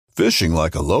Fishing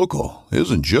like a local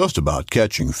isn't just about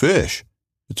catching fish.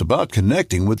 It's about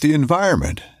connecting with the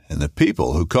environment and the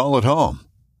people who call it home.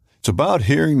 It's about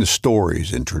hearing the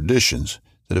stories and traditions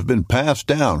that have been passed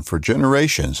down for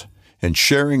generations and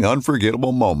sharing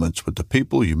unforgettable moments with the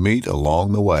people you meet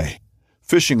along the way.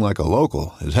 Fishing like a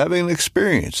local is having an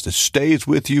experience that stays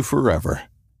with you forever.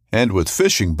 And with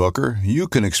Fishing Booker, you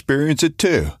can experience it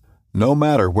too, no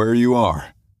matter where you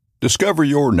are. Discover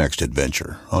your next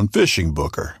adventure on Fishing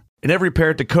Booker. In every pair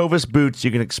of Tecovas boots,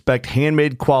 you can expect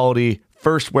handmade quality,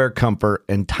 first wear comfort,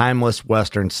 and timeless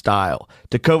Western style.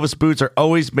 Tecovas boots are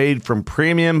always made from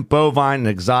premium bovine and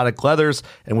exotic leathers,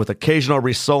 and with occasional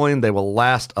resoling, they will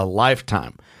last a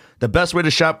lifetime. The best way to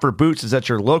shop for boots is at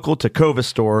your local Tecovas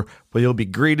store, where you'll be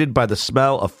greeted by the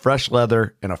smell of fresh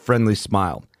leather and a friendly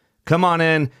smile. Come on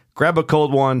in, grab a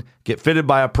cold one, get fitted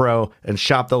by a pro, and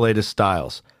shop the latest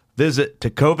styles. Visit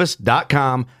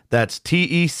Tecovas.com, that's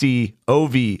TECOVAS.com,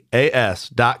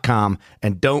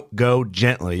 and don't go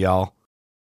gently, y'all.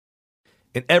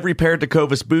 In every pair of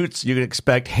Tecovas boots, you can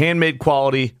expect handmade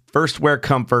quality, first wear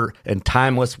comfort, and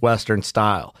timeless Western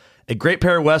style. A great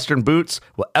pair of Western boots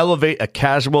will elevate a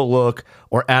casual look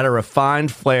or add a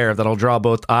refined flair that'll draw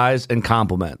both eyes and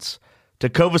compliments.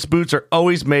 Tecovas boots are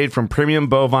always made from premium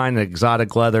bovine and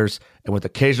exotic leathers, and with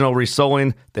occasional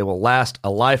resoling, they will last a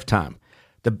lifetime.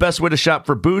 The best way to shop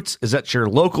for boots is at your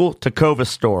local Tecovas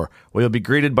store, where you'll be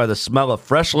greeted by the smell of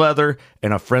fresh leather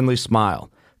and a friendly smile.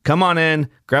 Come on in,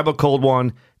 grab a cold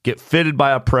one, get fitted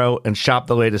by a pro, and shop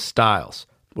the latest styles.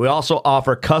 We also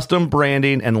offer custom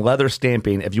branding and leather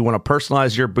stamping if you want to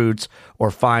personalize your boots or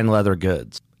fine leather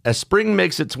goods. As spring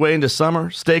makes its way into summer,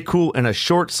 stay cool in a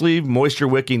short sleeve,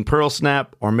 moisture-wicking pearl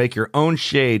snap, or make your own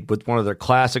shade with one of their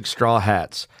classic straw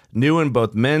hats, new in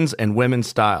both men's and women's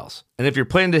styles. And if you're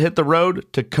planning to hit the road,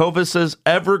 Tecovas'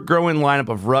 ever-growing lineup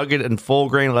of rugged and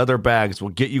full-grain leather bags will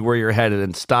get you where you're headed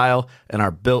in style and are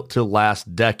built to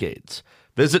last decades.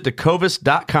 Visit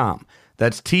Tecovas.com,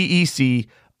 that's TECOVAS.com,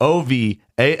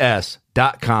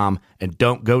 and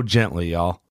don't go gently,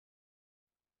 y'all.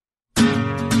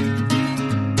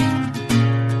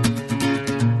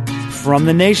 From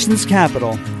the nation's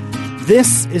capital,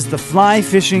 this is the Fly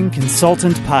Fishing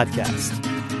Consultant Podcast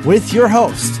with your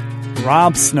host,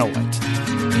 Rob Snowhite.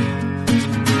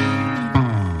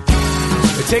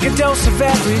 We take a dose of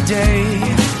every day,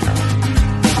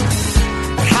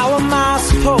 but how am I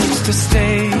supposed to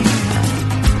stay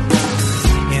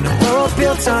in a world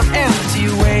built on empty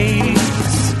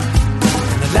ways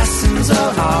and the lessons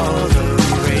are all the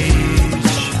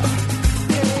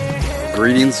rage?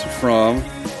 Greetings from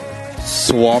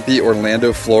swampy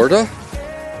Orlando, Florida.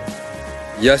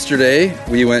 Yesterday,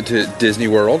 we went to Disney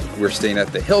World. We're staying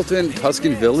at the Hilton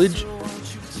Tuscan Village.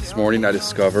 This morning, I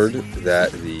discovered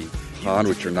that the pond,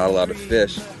 which you're not allowed to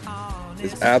fish,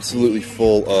 is absolutely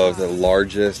full of the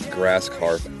largest grass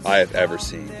carp I have ever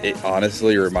seen. It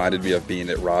honestly reminded me of being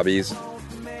at Robbie's,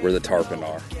 where the tarpon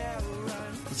are.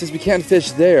 Since we can't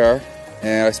fish there,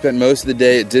 and I spent most of the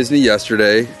day at Disney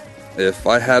yesterday, if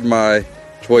I had my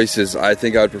choices, I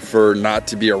think I would prefer not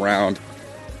to be around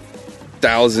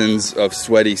thousands of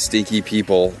sweaty, stinky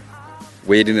people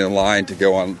waiting in line to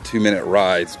go on 2-minute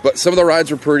rides. But some of the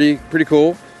rides were pretty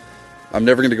cool. I'm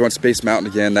never going to go on Space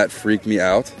Mountain again. That freaked me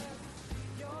out.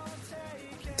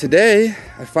 Today,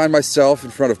 I find myself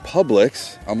in front of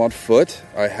Publix. I'm on foot.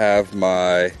 I have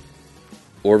my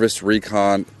Orvis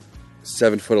Recon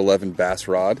 7'11" bass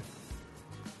rod.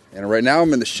 And right now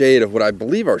I'm in the shade of what I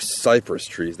believe are cypress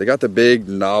trees. They got the big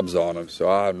knobs on them, so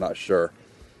I'm not sure.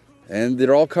 And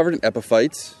they're all covered in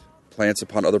epiphytes, plants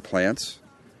upon other plants.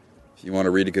 If you want to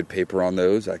read a good paper on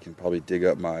those, I can probably dig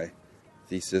up my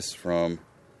thesis from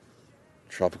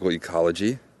tropical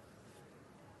ecology.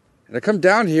 And I come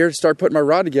down here to start putting my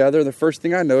rod together, and the first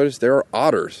thing I notice, there are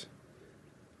otters.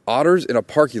 Otters in a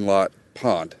parking lot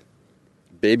pond.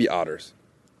 Baby otters.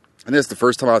 And this is the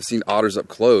first time I've seen otters up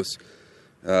close.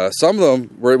 Some of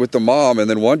them were with the mom, and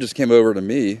then one just came over to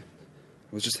me.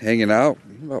 Was just hanging out,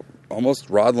 about almost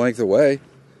rod length away.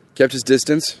 Kept his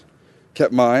distance,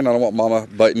 kept mine. I don't want mama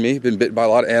biting me. Been bitten by a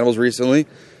lot of animals recently,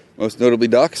 most notably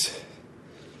ducks.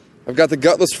 I've got the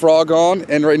gutless frog on,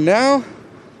 and right now, I'm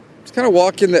just kind of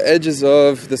walking the edges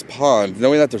of this pond,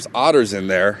 knowing that there's otters in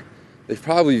there. They've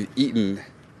probably eaten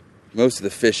most of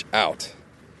the fish out.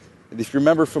 And if you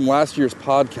remember from last year's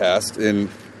podcast in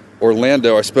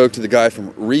Orlando, I spoke to the guy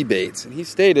from Rebates, and he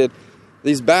stated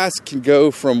these bass can go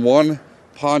from one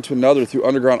pond to another through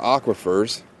underground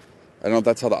aquifers. I don't know if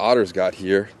that's how the otters got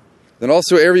here. Then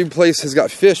also every place has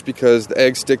got fish because the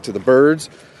eggs stick to the birds,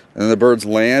 and then the birds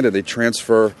land and they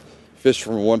transfer fish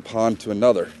from one pond to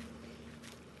another.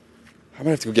 I'm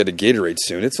going to have to go get a Gatorade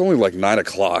soon. It's only like 9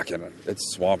 o'clock and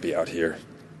it's swampy out here.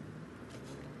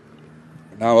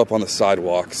 Now I'm up on the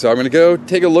sidewalk. So I'm going to go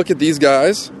take a look at these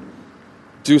guys,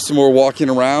 do some more walking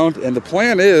around, and the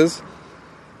plan is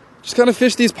just kind of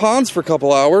fish these ponds for a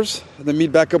couple hours and then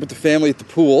meet back up with the family at the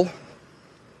pool.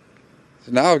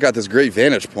 So now I've got this great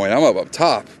vantage point. I'm up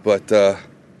top, but the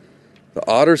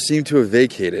otters seem to have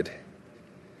vacated.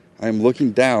 I'm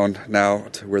looking down now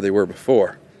to where they were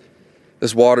before.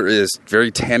 This water is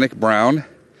very tannic brown.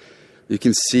 You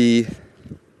can see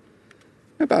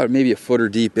about maybe a foot or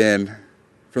deep in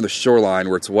from the shoreline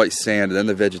where it's white sand, and then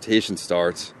the vegetation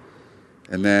starts,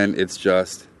 and then it's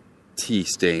just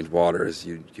tea-stained water, as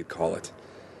you call it.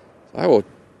 So I will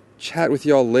chat with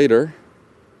y'all later.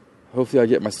 Hopefully I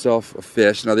get myself a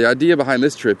fish. Now the idea behind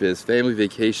this trip is family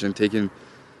vacation, taking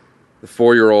the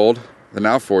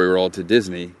now 4-year-old to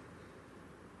Disney,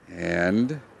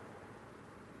 and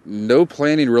no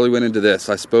planning really went into this.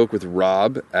 I spoke with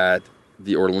Rob at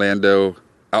the Orlando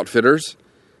Outfitters.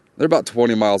 They're about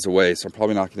 20 miles away, so I'm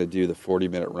probably not going to do the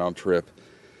 40-minute round trip.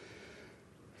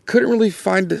 Couldn't really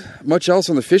find much else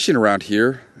on the fishing around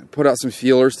here. Put out some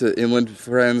feelers to inland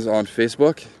friends on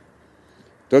Facebook.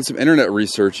 Done some internet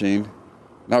researching.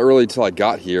 Not really until I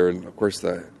got here, and of course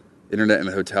the internet in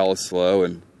the hotel is slow,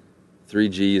 and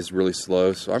 3G is really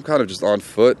slow, so I'm kind of just on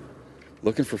foot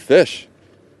looking for fish.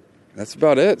 That's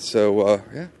about it. So,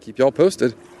 yeah, keep y'all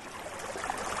posted.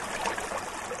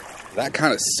 That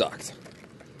kind of sucked.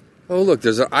 Oh, look,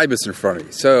 there's an ibis in front of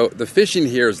me. So, the fishing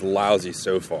here is lousy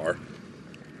so far.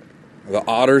 The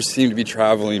otters seem to be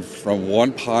traveling from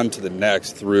one pond to the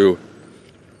next through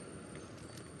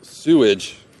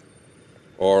sewage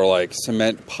or like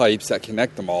cement pipes that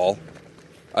connect them all.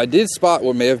 I did spot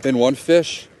what may have been one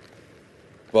fish,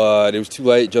 but it was too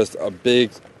late. Just a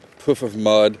big poof of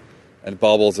mud and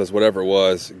bubbles as whatever it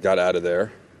was got out of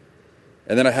there.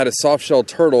 And then I had a soft-shelled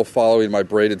turtle following my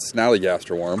braided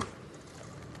snallygaster worm.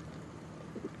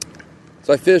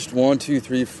 So I fished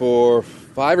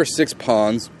 5 or 6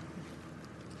 ponds.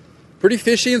 Pretty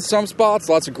fishy in some spots,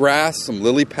 lots of grass, some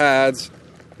lily pads,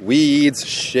 weeds,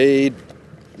 shade,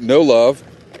 no love.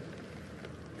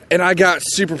 And I got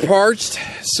super parched,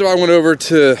 so I went over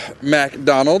to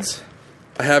McDonald's.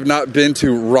 I have not been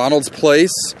to Ronald's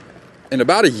Place in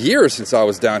about a year since I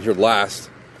was down here last.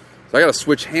 So I gotta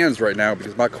switch hands right now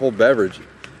because my cold beverage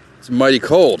is mighty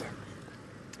cold.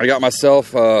 I got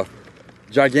myself a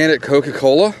gigantic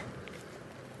Coca-Cola.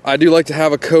 I do like to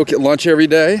have a Coke at lunch every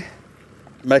day.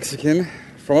 Mexican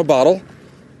from a bottle.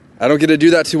 I don't get to do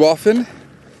that too often.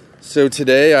 So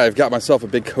today I've got myself a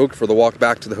big Coke for the walk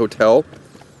back to the hotel.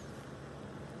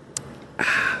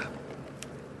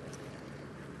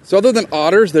 So other than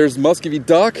otters, there's muscovy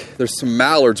duck, there's some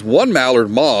mallards. One mallard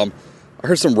mom, I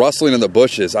heard some rustling in the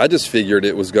bushes. I just figured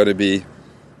it was going to be,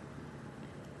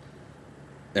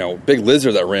 big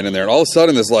lizard that ran in there. And all of a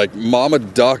sudden this like mama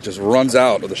duck just runs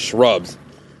out of the shrubs.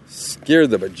 Scared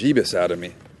the bejeebus out of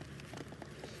me.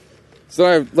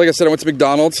 So like I said, I went to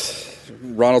McDonald's,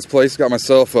 Ronald's Place, got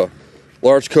myself a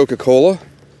large Coca-Cola.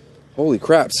 Holy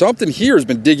crap, something here has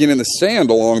been digging in the sand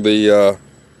along the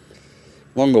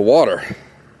water.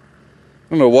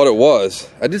 I don't know what it was.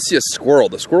 I did see a squirrel.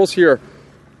 The squirrels here are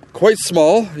quite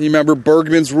small. You remember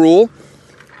Bergman's rule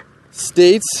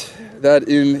states that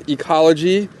in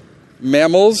ecology,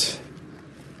 mammals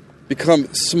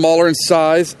become smaller in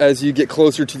size as you get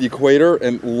closer to the equator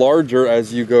and larger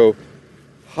as you go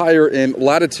higher in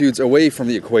latitudes away from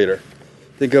the equator.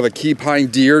 Think of a key pine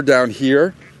deer down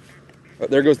here.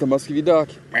 There goes the muscovy duck.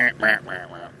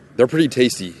 They're pretty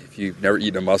tasty if you've never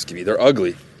eaten a muscovy. They're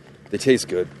ugly. They taste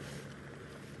good.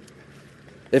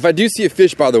 If I do see a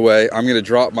fish, by the way, I'm going to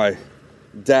drop my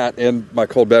dat and my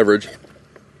cold beverage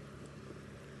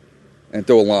and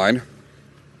throw a line.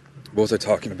 What was I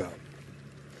talking about?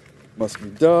 Muscovy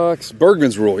ducks.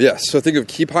 Bergman's rule, yes. So think of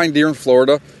key pine deer in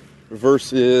Florida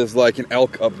versus like an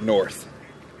elk up north.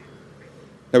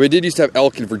 Now, we did used to have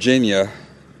elk in Virginia,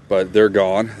 but they're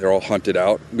gone. They're all hunted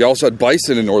out. We also had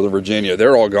bison in Northern Virginia.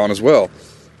 They're all gone as well.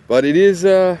 But it is,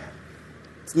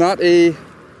 it's not a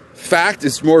fact.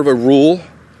 It's more of a rule.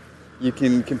 You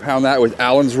can compound that with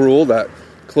Allen's rule, that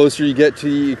closer you get to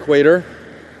the equator,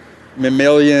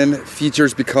 mammalian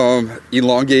features become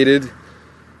elongated,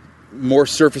 more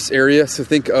surface area. So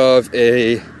think of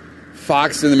a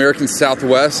fox in the American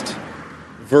Southwest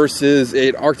versus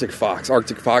an Arctic fox.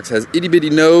 Arctic fox has itty-bitty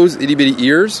nose, itty-bitty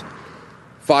ears.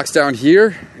 Fox down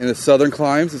here in the southern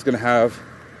climes is going to have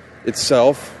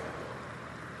itself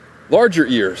larger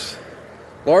ears,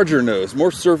 larger nose,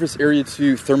 more surface area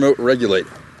to thermoregulate.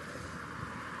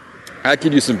 I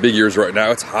could use some big ears right now.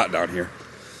 It's hot down here.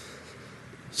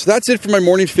 So that's it for my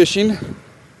morning fishing.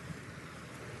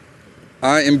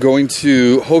 I am going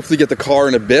to hopefully get the car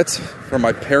in a bit from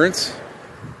my parents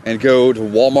and go to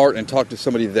Walmart and talk to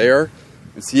somebody there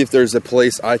and see if there's a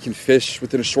place I can fish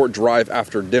within a short drive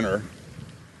after dinner.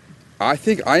 I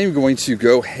think I am going to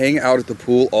go hang out at the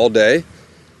pool all day.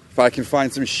 If I can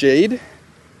find some shade,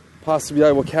 possibly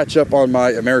I will catch up on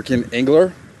my American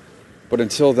Angler. But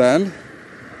until then,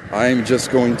 I am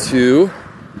just going to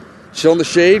chill in the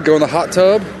shade, go in the hot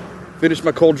tub, finish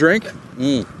my cold drink.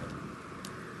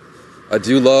 I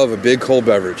do love a big cold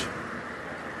beverage.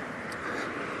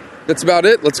 That's about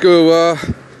it. Let's go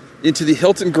into the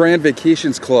Hilton Grand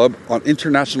Vacations Club on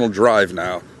International Drive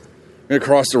now. I'm going to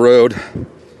cross the road,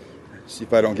 see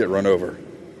if I don't get run over.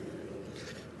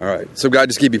 All right, some guy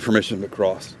just gave me permission to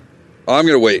cross. I'm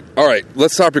going to wait. All right,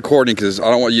 let's stop recording because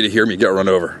I don't want you to hear me get run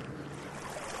over.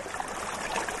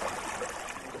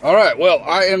 All right, well,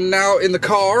 I am now in the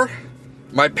car.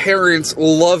 My parents'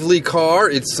 lovely car.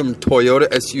 It's some Toyota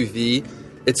SUV.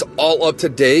 It's all up to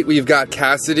date. We've got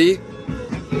Cassidy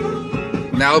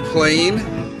now playing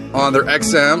on their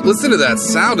XM. Listen to that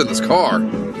sound in this car.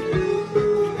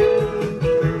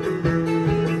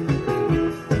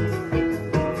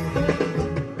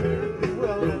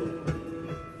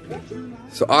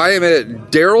 So I am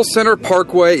at Darrell Center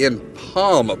Parkway and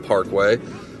Palm Parkway.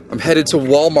 I'm headed to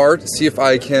Walmart to see if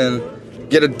I can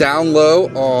get a down low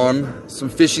on some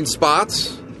fishing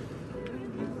spots.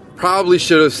 Probably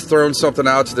should have thrown something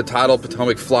out to the Tidal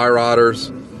Potomac Fly Rodders.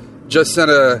 Just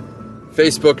sent a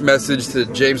Facebook message to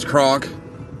James Kronk,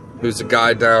 who's a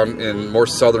guy down in more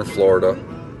southern Florida.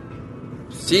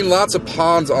 Seen lots of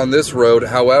ponds on this road,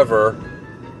 however,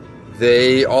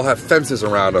 they all have fences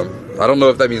around them. I don't know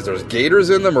if that means there's gators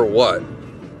in them or what.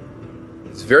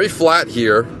 It's very flat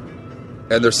here,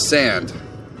 and there's sand.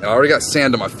 I already got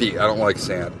sand on my feet. I don't like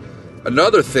sand.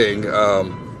 Another thing,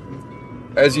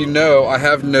 as you know, I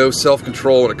have no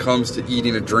self-control when it comes to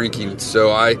eating and drinking,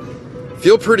 so I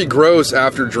feel pretty gross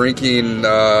after drinking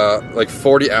like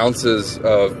 40 ounces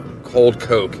of cold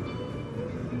Coke.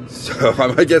 So I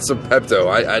might get some Pepto.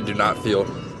 I do not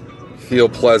feel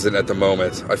pleasant at the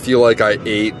moment. I feel like I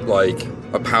ate like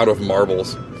a pound of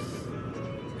marbles.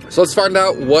 So let's find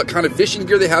out what kind of fishing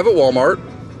gear they have at Walmart.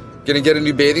 Gonna get a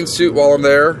new bathing suit while I'm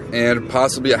there, and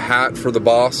possibly a hat for the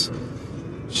boss.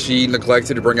 She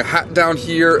neglected to bring a hat down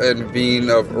here, and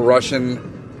being of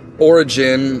Russian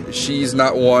origin, she's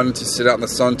not one to sit out in the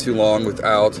sun too long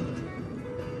without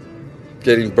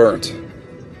getting burnt.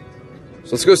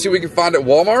 So let's go see what we can find at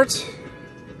Walmart.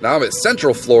 Now I'm at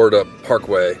Central Florida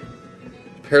Parkway,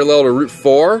 parallel to Route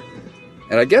 4,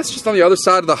 and I guess just on the other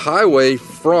side of the highway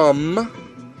from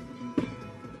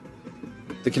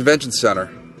the convention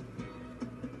center.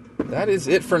 That is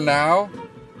it for now.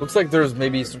 Looks like there's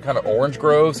maybe some kind of orange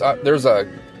groves. There's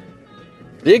a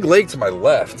big lake to my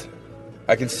left.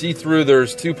 I can see through,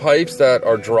 there's two pipes that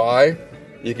are dry.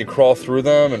 You can crawl through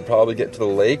them and probably get to the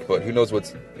lake, but who knows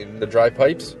what's in the dry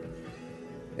pipes.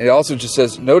 And it also just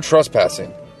says no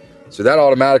trespassing. So that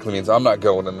automatically means I'm not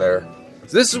going in there.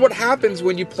 So this is what happens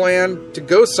when you plan to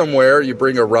go somewhere. You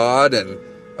bring a rod and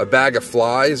a bag of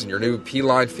flies and your new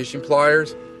P-line fishing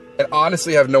pliers, and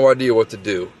honestly have no idea what to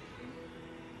do.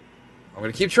 I'm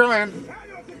going to keep trying.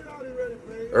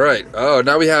 All right. Oh,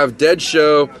 now we have Dead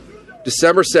Show,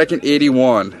 December 2nd,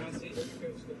 81.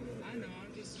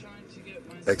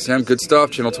 XM, good stuff,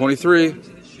 Channel 23.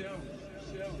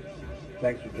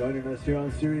 Thanks for joining us here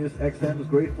on Sirius XM's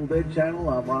Grateful Dead channel.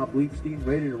 I'm Rob Bleakstein,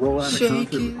 ready to roll out a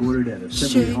concert recorded at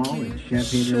Assembly Hall in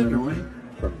Champaign, Illinois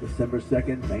from December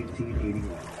 2nd,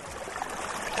 1981.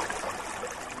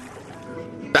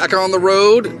 Back on the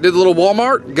road, did a little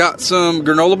Walmart, got some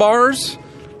granola bars.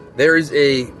 There is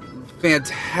a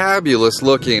fantabulous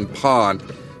looking pond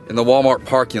in the Walmart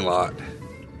parking lot.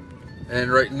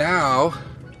 And right now,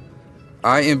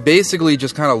 I am basically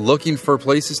just kind of looking for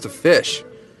places to fish.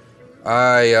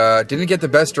 I didn't get the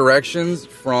best directions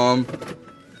from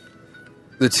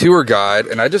the tour guide,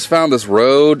 and I just found this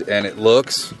road, and it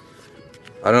looks,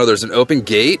 I don't know, there's an open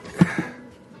gate.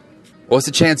 What's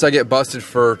the chance I get busted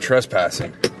for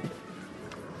trespassing?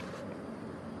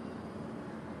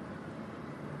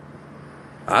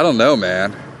 I don't know,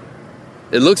 man.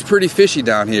 It looks pretty fishy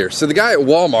down here. So the guy at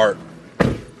Walmart,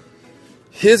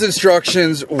 his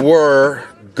instructions were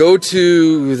go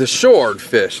to the shore and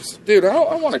fish. Dude,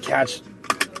 I want to catch,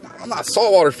 I'm not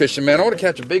saltwater fishing, man. I want to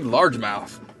catch a big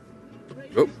largemouth.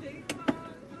 Oh.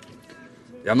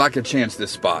 Yeah, I'm not going to chance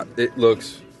this spot. It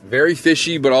looks very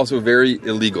fishy, but also very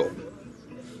illegal.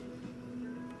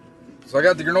 So I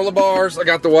got the granola bars, I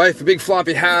got the wife a big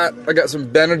floppy hat, I got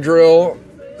some Benadryl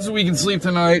so we can sleep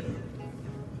tonight.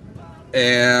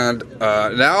 And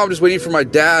now I'm just waiting for my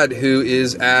dad, who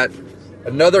is at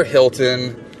another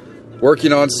Hilton,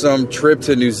 working on some trip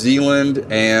to New Zealand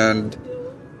and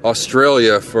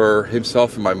Australia for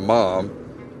himself and my mom.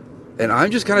 And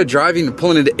I'm just kind of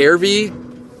pulling into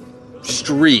Airview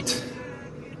Street.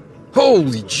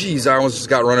 Holy jeez, I almost just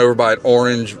got run over by an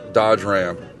orange Dodge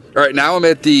Ram. All right, now I'm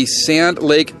at the Sand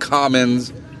Lake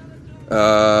Commons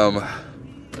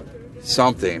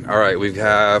something. All right, we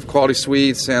have Quality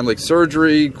Suites, Sand Lake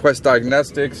Surgery, Quest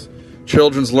Diagnostics,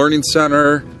 Children's Learning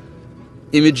Center,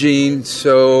 Imaging.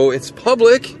 So it's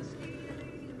public.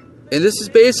 And this is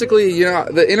basically,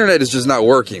 the internet is just not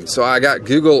working. So I got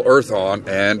Google Earth on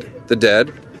and the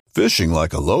dead. Fishing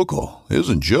like a local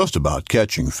isn't just about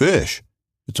catching fish.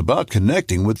 It's about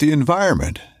connecting with the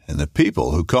environment and the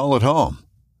people who call it home.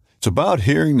 It's about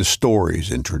hearing the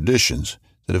stories and traditions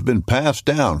that have been passed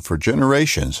down for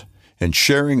generations and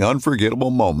sharing unforgettable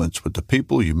moments with the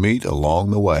people you meet along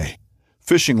the way.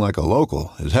 Fishing like a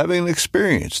local is having an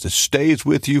experience that stays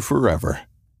with you forever.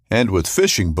 And with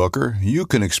Fishing Booker, you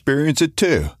can experience it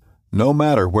too, no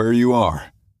matter where you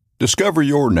are. Discover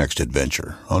your next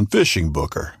adventure on Fishing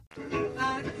Booker.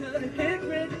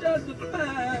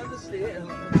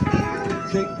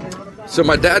 So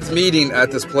my dad's meeting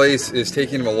at this place is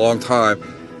taking him a long time.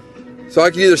 So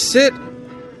I can either sit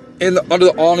under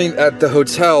the awning at the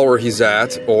hotel where he's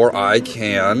at, or I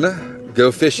can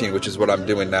go fishing, which is what I'm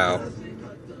doing now.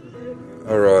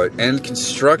 All right, and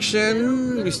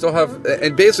construction, we still have,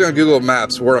 and basically on Google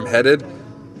Maps where I'm headed,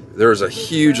 there's a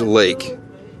huge lake.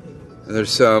 And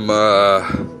there's some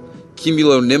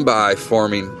cumulonimbus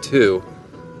forming too.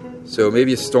 So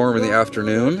maybe a storm in the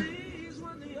afternoon.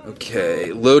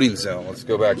 Okay, loading zone, let's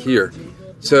go back here.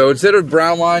 So instead of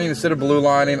brown lining, instead of blue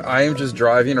lining, I am just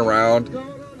driving around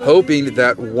hoping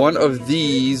that one of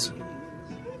these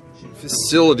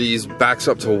facilities backs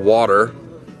up to water.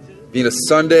 Being a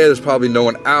Sunday, there's probably no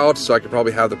one out, so I could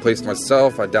probably have the place to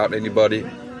myself. I doubt anybody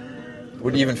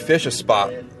would even fish a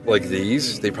spot like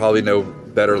these. They probably know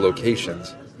better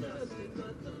locations.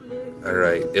 All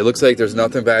right, it looks like there's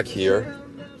nothing back here.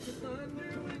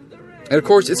 And of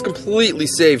course, it's completely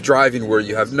safe driving where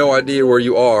you have no idea where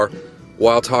you are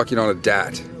while talking on a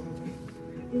DAT.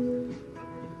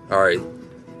 All right.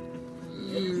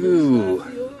 Ooh.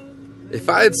 If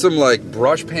I had some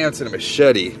brush pants and a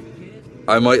machete,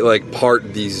 I might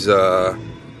part these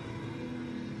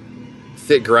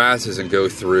thick grasses and go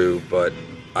through, but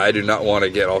I do not want to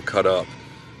get all cut up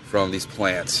from these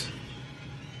plants.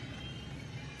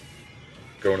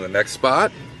 Going to the next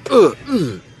spot.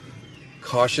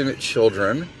 Caution at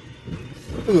children.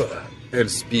 And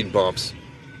speed bumps.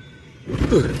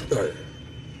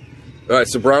 Alright,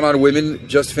 so Brown Eyed Women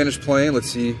just finished playing.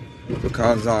 Let's see what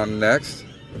comes on next.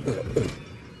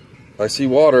 I see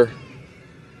water.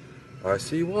 I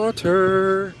see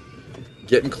water.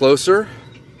 Getting closer.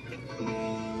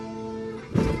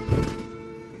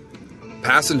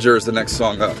 Passenger is the next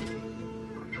song up.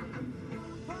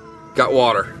 Got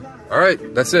water.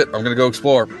 Alright, that's it. I'm gonna go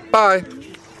explore. Bye.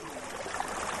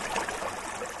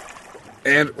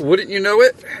 And wouldn't you know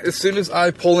it, as soon as I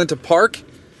pull into park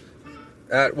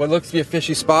at what looks to be a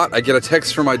fishy spot, I get a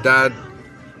text from my dad.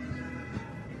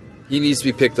 He needs to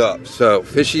be picked up. So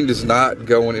fishing does not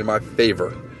go in my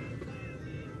favor.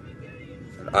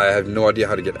 I have no idea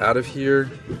how to get out of here.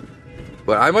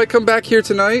 But I might come back here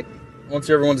tonight once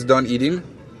everyone's done eating.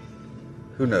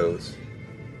 Who knows?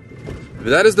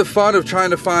 But that is the fun of trying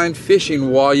to find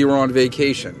fishing while you're on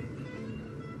vacation.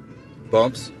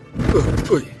 Bumps.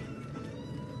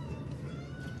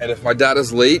 And if my dad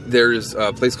is late, there's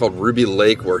a place called Ruby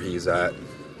Lake where he's at.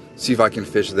 See if I can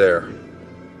fish there.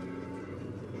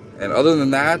 And other than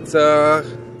that,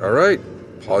 all right,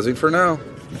 pausing for now.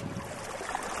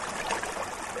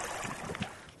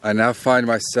 I now find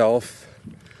myself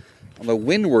on the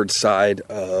windward side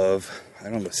of,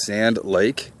 Sand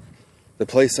Lake. The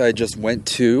place I just went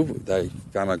to, that I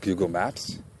found on Google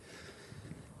Maps.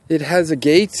 It has a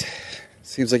gate.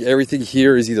 Seems like everything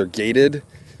here is either gated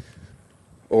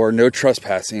or no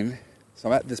trespassing. So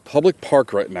I'm at this public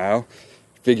park right now,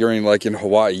 figuring like in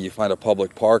Hawaii, you find a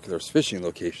public park, there's fishing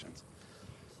locations.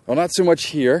 Well, not so much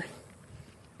here,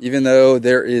 even though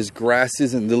there is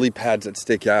grasses and lily pads that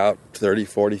stick out 30,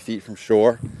 40 feet from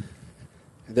shore.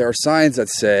 There are signs that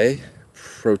say,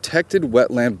 protected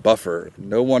wetland buffer,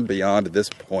 no one beyond this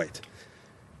point.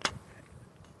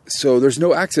 So there's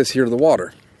no access here to the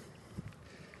water.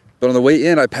 But on the way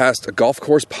in, I passed a golf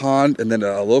course pond and then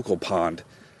a local pond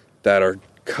that are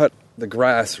cut the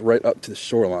grass right up to the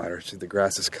shoreline, or the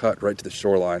grass is cut right to the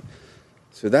shoreline.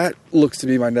 So that looks to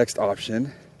be my next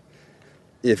option.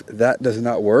 if that does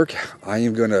not work, I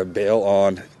am going to bail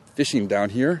on fishing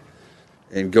down here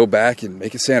and go back and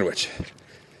make a sandwich.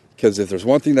 Because if there's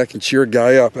one thing that can cheer a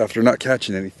guy up after not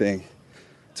catching anything,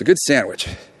 it's a good sandwich.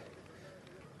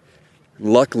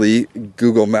 Luckily,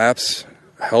 Google Maps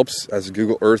helps as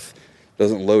Google Earth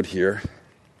doesn't load here.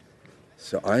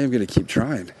 So I am going to keep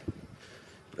trying.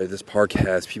 This park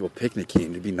has people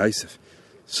picnicking. It'd be nice if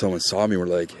someone saw me and were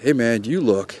like, hey man, you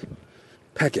look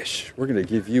peckish. We're going to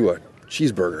give you a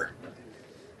cheeseburger.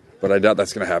 But I doubt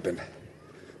that's going to happen.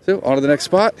 So on to the next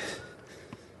spot.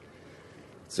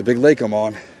 It's a big lake I'm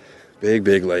on. Big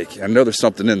lake. I know there's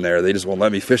something in there. They just won't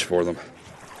let me fish for them.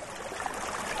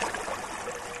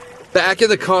 Back in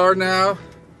the car now.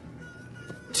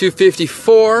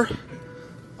 2:54.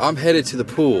 I'm headed to the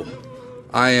pool.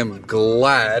 I am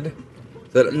glad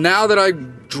that now that I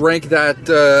drank that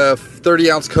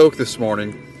 30-ounce Coke this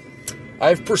morning,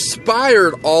 I've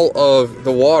perspired all of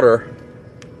the water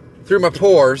through my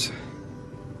pores,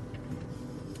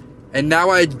 and now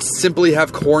I simply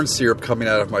have corn syrup coming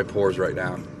out of my pores right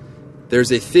now.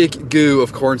 There's a thick goo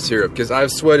of corn syrup because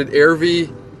I've sweated every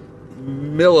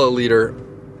milliliter,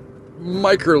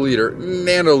 microliter,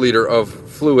 nanoliter of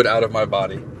fluid out of my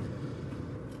body.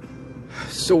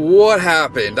 So what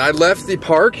happened? I left the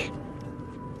park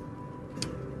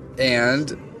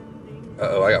and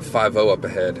I got 5-0 up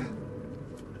ahead.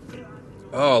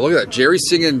 Oh, look at that. Jerry's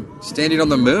singing Standing on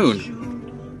the Moon.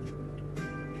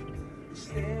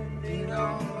 Standing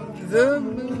on the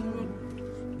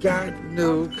moon. Got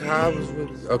no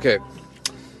cobwebs. Okay.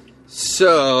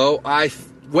 So I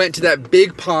went to that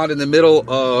big pond in the middle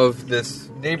of this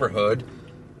neighborhood,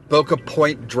 Boca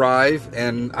Point Drive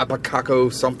and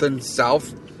Apacaco something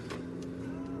south.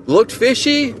 Looked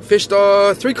fishy. Fished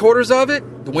 3/4 of it.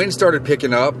 The wind started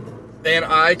picking up. And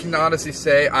I can honestly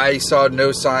say I saw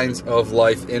no signs of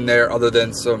life in there other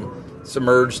than some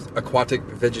submerged aquatic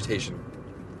vegetation.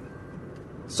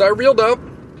 So I reeled up,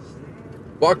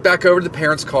 walked back over to the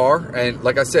parents' car, and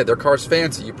like I said, their car's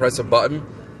fancy. You press a button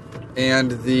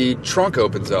and the trunk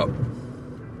opens up.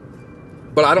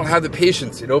 But I don't have the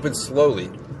patience. It opens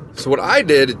slowly. So what I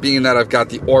did, being that I've got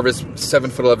the Orvis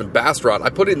 7'11" bass rod,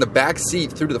 I put it in the back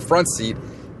seat through to the front seat,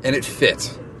 and it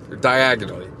fit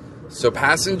diagonally. So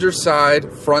passenger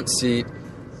side, front seat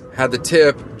had the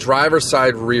tip, driver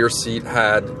side, rear seat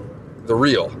had the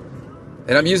reel.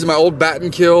 And I'm using my old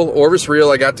Battenkill Orvis reel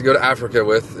I got to go to Africa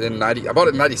with in 90. I bought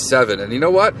it in 97. And you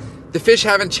know what? The fish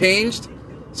haven't changed,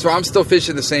 so I'm still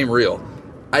fishing the same reel.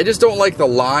 I just don't like the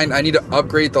line. I need to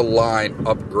upgrade the line,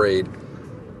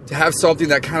 to have something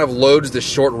that kind of loads the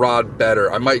short rod better.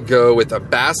 I might go with a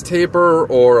bass taper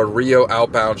or a Rio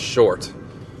Outbound short.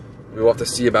 We'll have to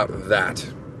see about that.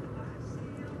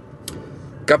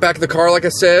 Got back in the car, like I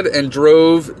said, and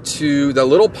drove to the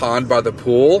little pond by the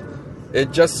pool.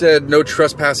 It just said no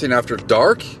trespassing after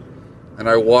dark. And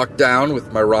I walked down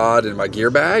with my rod and my gear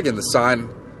bag, and the sign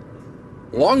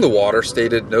along the water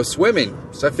stated no swimming.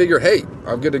 So I figured, hey,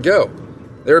 I'm good to go.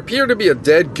 There appeared to be a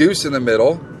dead goose in the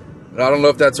middle. And I don't know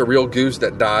if that's a real goose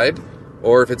that died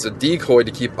or if it's a decoy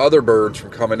to keep other birds from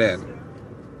coming in.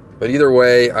 But either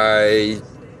way, I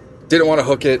didn't want to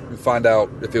hook it and find out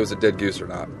if it was a dead goose or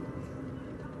not.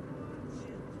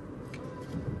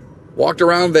 Walked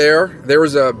around there. There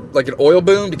was like an oil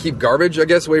boom to keep garbage, I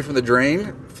guess, away from the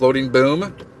drain. Floating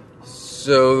boom.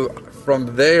 So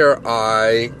from there,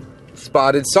 I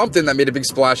spotted something that made a big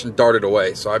splash and darted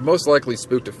away. So I most likely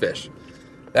spooked a fish.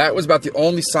 That was about the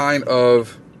only sign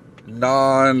of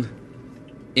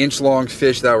non-inch long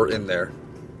fish that were in there.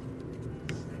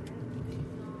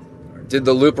 Did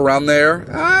the loop around there.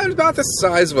 About the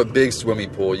size of a big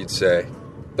swimming pool, you'd say.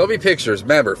 There'll be pictures.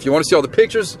 Remember, if you want to see all the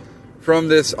pictures from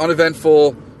this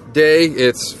uneventful day,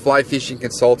 it's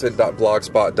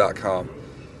flyfishingconsultant.blogspot.com.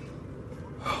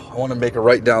 I want to make a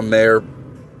right down there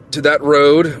to that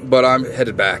road, but I'm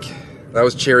headed back. That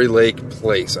was Cherry Lake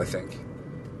Place, I think.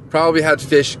 Probably had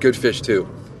fish, good fish too.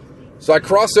 So I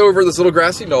crossed over this little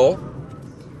grassy knoll,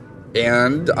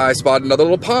 and I spotted another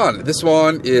little pond. This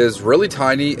one is really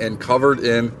tiny and covered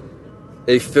in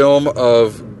a film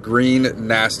of green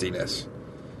nastiness.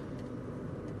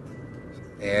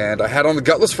 And I had on the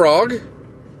gutless frog,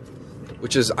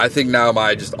 which is, I think, now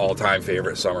my just all-time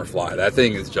favorite summer fly. That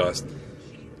thing is just,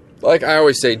 like I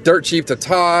always say, dirt cheap to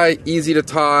tie, easy to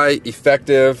tie,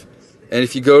 effective. And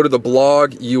if you go to the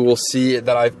blog, you will see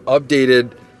that I've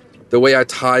updated the way I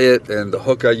tie it and the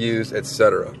hook I use,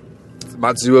 etc.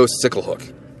 Matsuo sickle hook.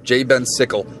 J-Ben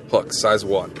sickle hook, size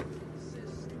 1.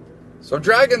 So I'm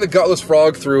dragging the gutless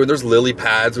frog through, and there's lily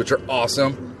pads, which are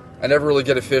awesome. I never really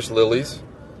get to fish lilies.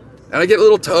 And I get a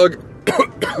little tug.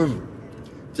 I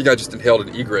think I just inhaled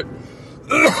an egret.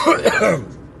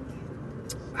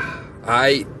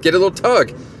 I get a little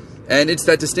tug, and it's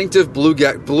that distinctive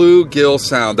bluegill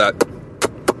sound, that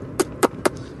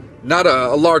not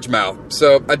a largemouth.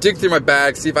 So I dig through my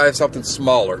bag, see if I have something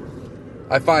smaller.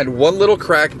 I find one little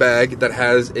crack bag that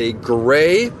has a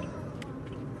gray,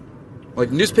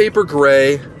 like newspaper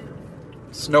gray,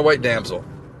 snow white damsel.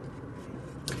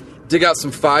 Dig out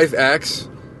some 5X,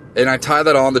 and I tie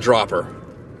that on the dropper.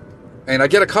 And I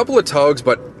get a couple of tugs,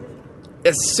 but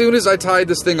as soon as I tied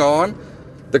this thing on,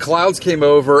 the clouds came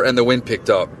over and the wind picked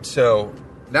up. So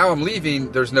now I'm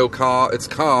leaving, there's no it's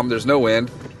calm, there's no wind,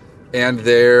 and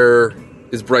there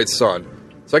is bright sun.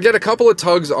 So I get a couple of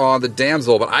tugs on the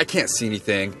damsel, but I can't see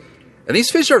anything. And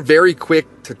these fish are very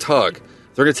quick to tug.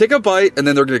 They're going to take a bite, and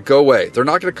then they're going to go away. They're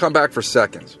not going to come back for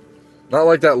seconds. Not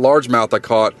like that largemouth I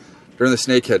caught during the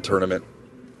snakehead tournament.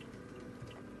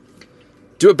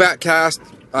 Do a back cast.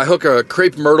 I hook a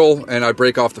crepe myrtle, and I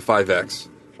break off the 5X.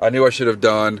 I knew I should have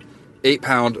done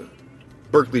 8-pound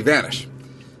Berkeley Vanish.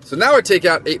 So now I take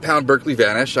out 8-pound Berkeley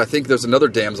Vanish. I think there's another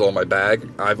damsel in my bag.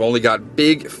 I've only got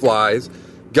big flies,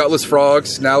 gutless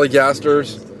frogs,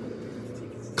 snallygasters,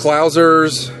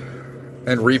 clousers,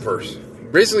 and reapers.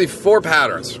 Basically 4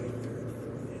 patterns.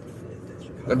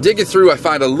 I'm digging through, I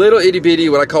find a little itty-bitty,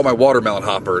 what I call my watermelon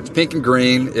hopper. It's pink and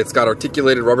green, it's got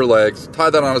articulated rubber legs. Tie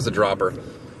that on as a dropper.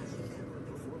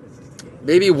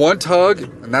 Maybe one tug,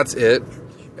 and that's it.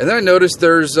 And then I noticed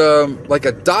there's like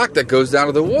a dock that goes down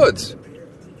to the woods.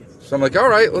 So I'm like, all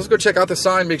right, let's go check out the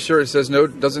sign, make sure it says no,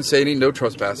 doesn't say any no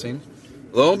trespassing.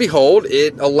 Lo and behold,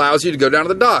 it allows you to go down to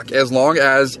the dock as long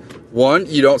as, one,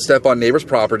 you don't step on neighbors'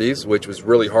 properties, which was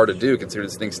really hard to do considering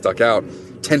this thing stuck out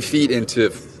 10 feet into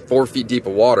 4 feet deep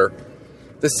of water.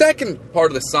 The second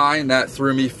part of the sign that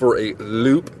threw me for a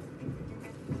loop,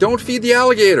 don't feed the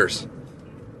alligators.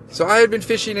 So I had been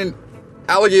fishing in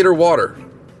alligator water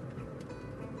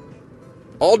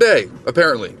all day,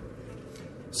 apparently.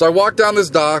 So I walked down this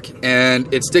dock,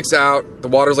 and it sticks out. The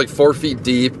water's like 4 feet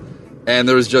deep, and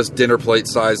there's just dinner plate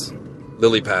size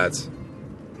lily pads.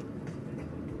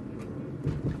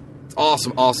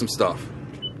 Awesome, awesome stuff.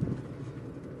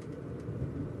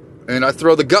 And I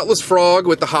throw the gutless frog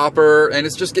with the hopper, and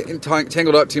it's just getting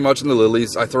tangled up too much in the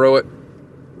lilies. I throw it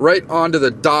right onto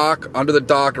the dock, under the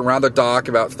dock, around the dock,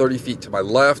 about 30 feet to my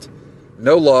left.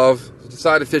 No love.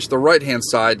 Decide to fish the right-hand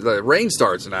side. The rain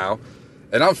starts now,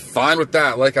 and I'm fine with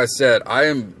that. Like I said, I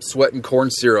am sweating corn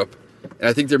syrup, and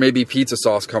I think there may be pizza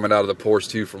sauce coming out of the pores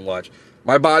too from lunch.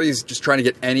 My body's just trying to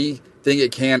get anything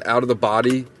it can out of the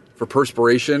body for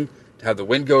perspiration to have the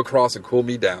wind go across and cool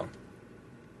me down.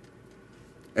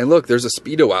 And look, there's a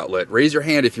Speedo outlet. Raise your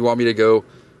hand if you want me to go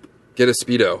get a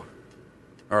Speedo.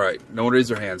 All right, no one raised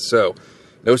their hand, so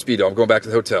no Speedo. I'm going back to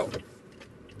the hotel.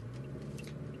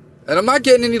 And I'm not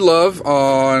getting any love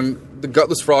on the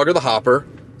gutless frog or the hopper,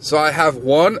 so I have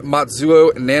one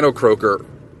Matsuo Nano Croaker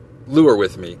lure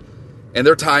with me. And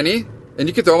they're tiny, and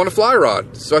you can throw them on a fly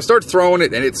rod. So I start throwing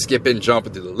it, and it's skipping,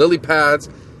 jumping through the lily pads.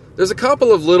 There's a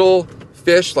couple of little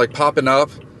fish, like, popping up.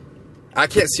 I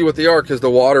can't see what they are because the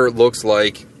water looks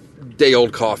like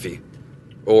day-old coffee,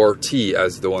 or tea,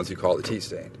 as the ones who call it tea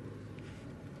stain.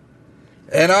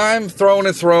 And I'm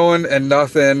throwing and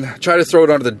nothing. Try to throw it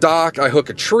onto the dock. I hook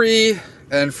a tree,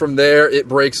 and from there, it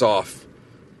breaks off.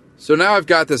 So now I've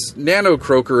got this Nano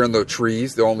Croaker in the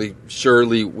trees, the only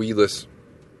surely weedless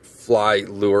fly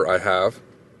lure I have.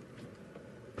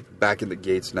 Back in the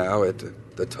gates now at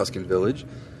the Tuscan Village.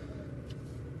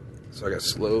 So I got to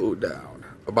slow down.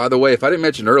 Oh, by the way, if I didn't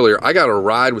mention earlier, I got a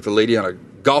ride with a lady on a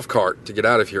golf cart to get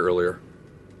out of here earlier.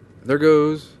 And there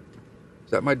goes...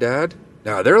 Is that my dad?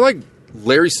 No, they're like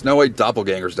Larry Snow White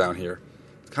doppelgangers down here.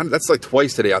 That's like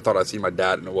twice today I thought I'd seen my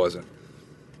dad and it wasn't.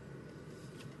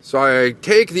 So I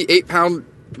take the 8-pound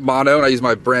mono and I use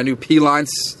my brand new P-line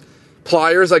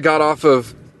pliers I got off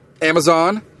of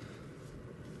Amazon.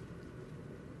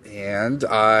 And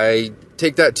I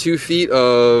take that 2 feet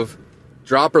of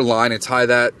dropper line and tie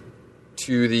that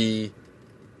to the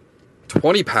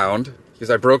 20-pound because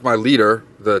I broke my leader,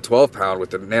 the 12-pound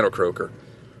with the Nano Croaker.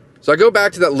 So I go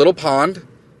back to that little pond,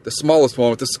 the smallest one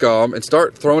with the scum, and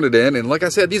start throwing it in. And like I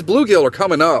said, these bluegill are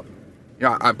coming up. You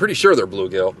know, I'm pretty sure they're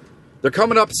bluegill. They're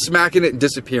coming up, smacking it, and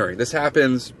disappearing. This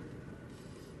happens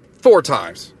 4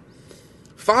 times.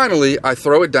 Finally, I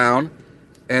throw it down,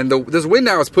 and this wind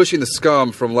now is pushing the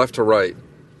scum from left to right.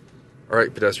 All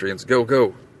right, pedestrians, go,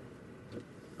 go.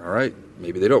 All right,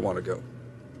 maybe they don't want to go.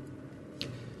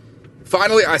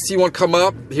 Finally, I see one come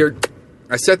up. Here,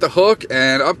 I set the hook,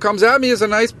 and up comes at me is a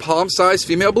nice palm-sized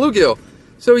female bluegill.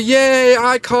 So, yay,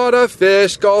 I caught a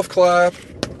fish. Golf clap.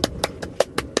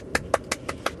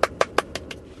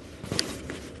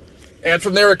 And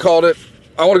from there, I called it,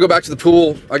 I want to go back to the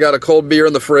pool. I got a cold beer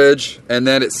in the fridge. And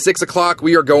then at 6 o'clock,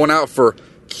 we are going out for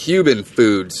Cuban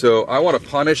food. So I want to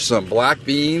punish some black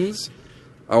beans.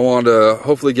 I want to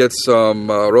hopefully get some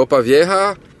ropa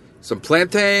vieja, some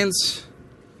plantains,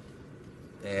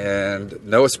 and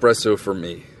no espresso for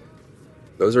me.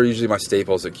 Those are usually my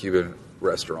staples at Cuban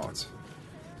restaurants.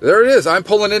 There it is. I'm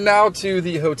pulling in now to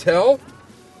the hotel.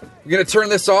 I'm going to turn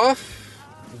this off.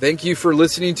 Thank you for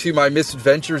listening to my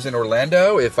misadventures in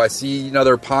Orlando. If I see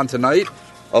another pond tonight,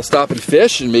 I'll stop and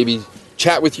fish and maybe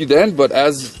chat with you then. But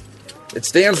as it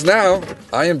stands now,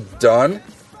 I am done.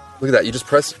 Look at that. You just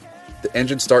press the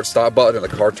engine start-stop button and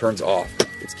the car turns off.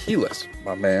 It's keyless,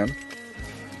 my man.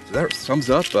 So that sums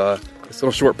up this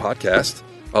little short podcast.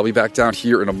 I'll be back down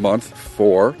here in a month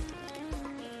for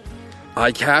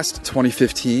ICAST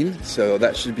 2015. So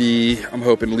that should be, I'm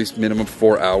hoping, at least minimum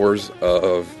 4 hours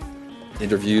of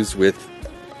interviews with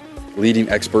leading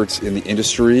experts in the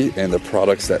industry and the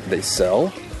products that they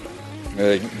sell. I'm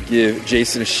going to give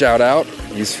Jason a shout out.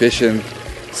 He's fishing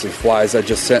some flies I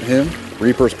just sent him.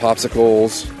 Reapers,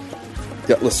 popsicles,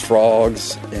 gutless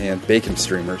frogs, and bacon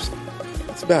streamers.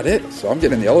 That's about it. So I'm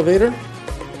getting in the elevator.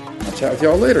 I'll chat with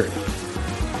y'all later.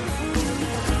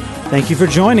 Thank you for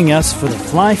joining us for the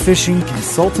Fly Fishing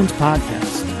Consultant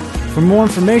Podcast. For more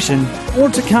information or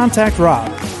to contact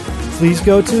Rob, please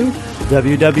go to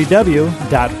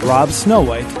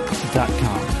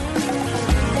www.robsnowhite.com.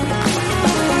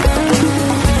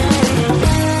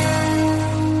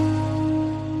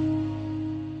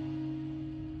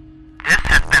 This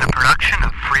has been a production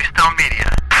of Freestone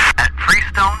Media at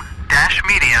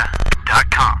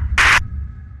freestone-media.com.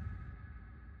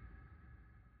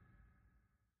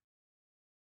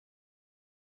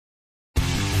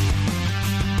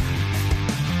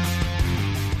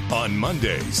 On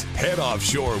Mondays, head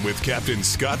offshore with Captain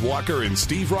Scott Walker and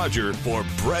Steve Roger for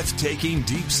breathtaking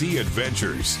deep-sea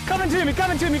adventures. Coming to me.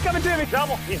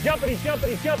 Double. He's jumping.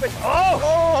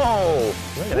 Oh!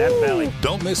 Look at that belly.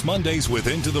 Don't miss Mondays with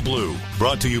Into the Blue,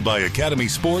 brought to you by Academy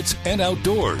Sports and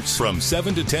Outdoors from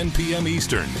 7 to 10 p.m.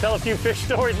 Eastern. Tell a few fish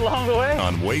stories along the way.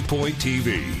 On Waypoint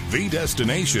TV, the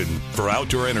destination for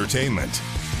outdoor entertainment.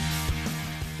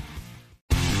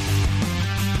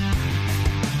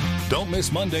 Don't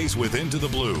miss Mondays with Into the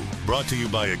Blue, brought to you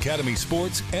by Academy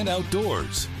Sports and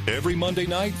Outdoors. Every Monday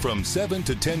night from 7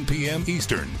 to 10 p.m.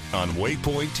 Eastern on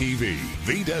Waypoint TV,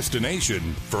 the destination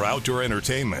for outdoor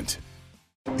entertainment.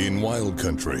 In Wild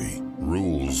Country,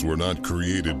 rules were not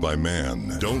created by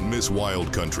man. Don't miss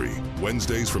Wild Country,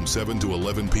 Wednesdays from 7 to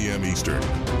 11 p.m. Eastern.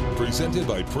 Presented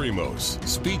by Primos.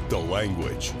 Speak the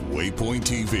language. Waypoint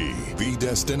TV, the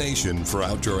destination for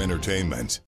outdoor entertainment.